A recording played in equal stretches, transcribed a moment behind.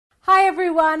Hi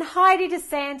everyone, Heidi de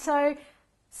Santo,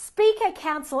 speaker,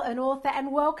 counselor and author,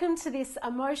 and welcome to this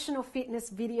emotional fitness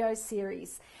video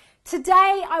series.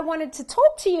 Today I wanted to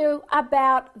talk to you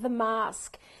about the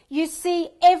mask. You see,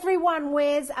 everyone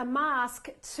wears a mask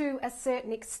to a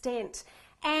certain extent,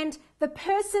 and the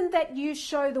person that you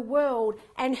show the world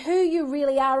and who you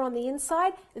really are on the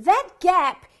inside, that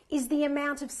gap is the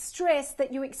amount of stress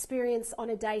that you experience on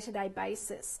a day-to-day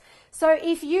basis. So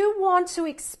if you want to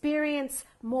experience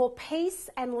more peace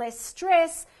and less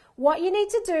stress, what you need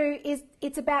to do is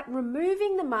it's about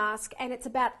removing the mask and it's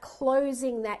about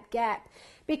closing that gap.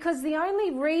 Because the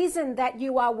only reason that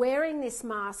you are wearing this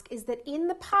mask is that in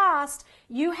the past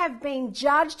you have been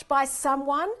judged by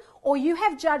someone or you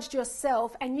have judged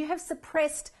yourself and you have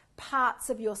suppressed parts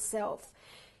of yourself.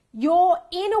 Your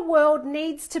inner world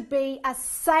needs to be a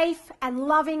safe and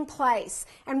loving place.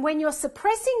 And when you're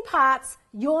suppressing parts,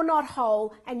 you're not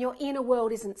whole and your inner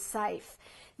world isn't safe.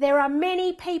 There are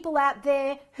many people out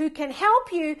there who can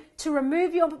help you to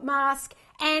remove your mask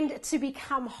and to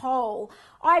become whole.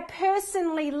 I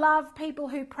personally love people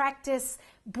who practice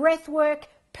breath work,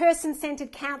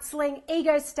 person-centered counselling,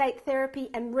 ego state therapy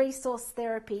and resource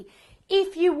therapy.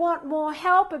 If you want more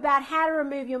help about how to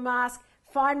remove your mask,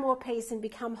 find more peace and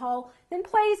become whole, then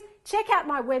please check out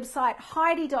my website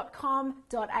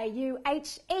heidi.com.au,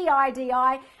 Heidi,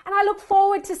 and I look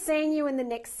forward to seeing you in the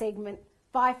next segment.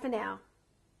 Bye for now.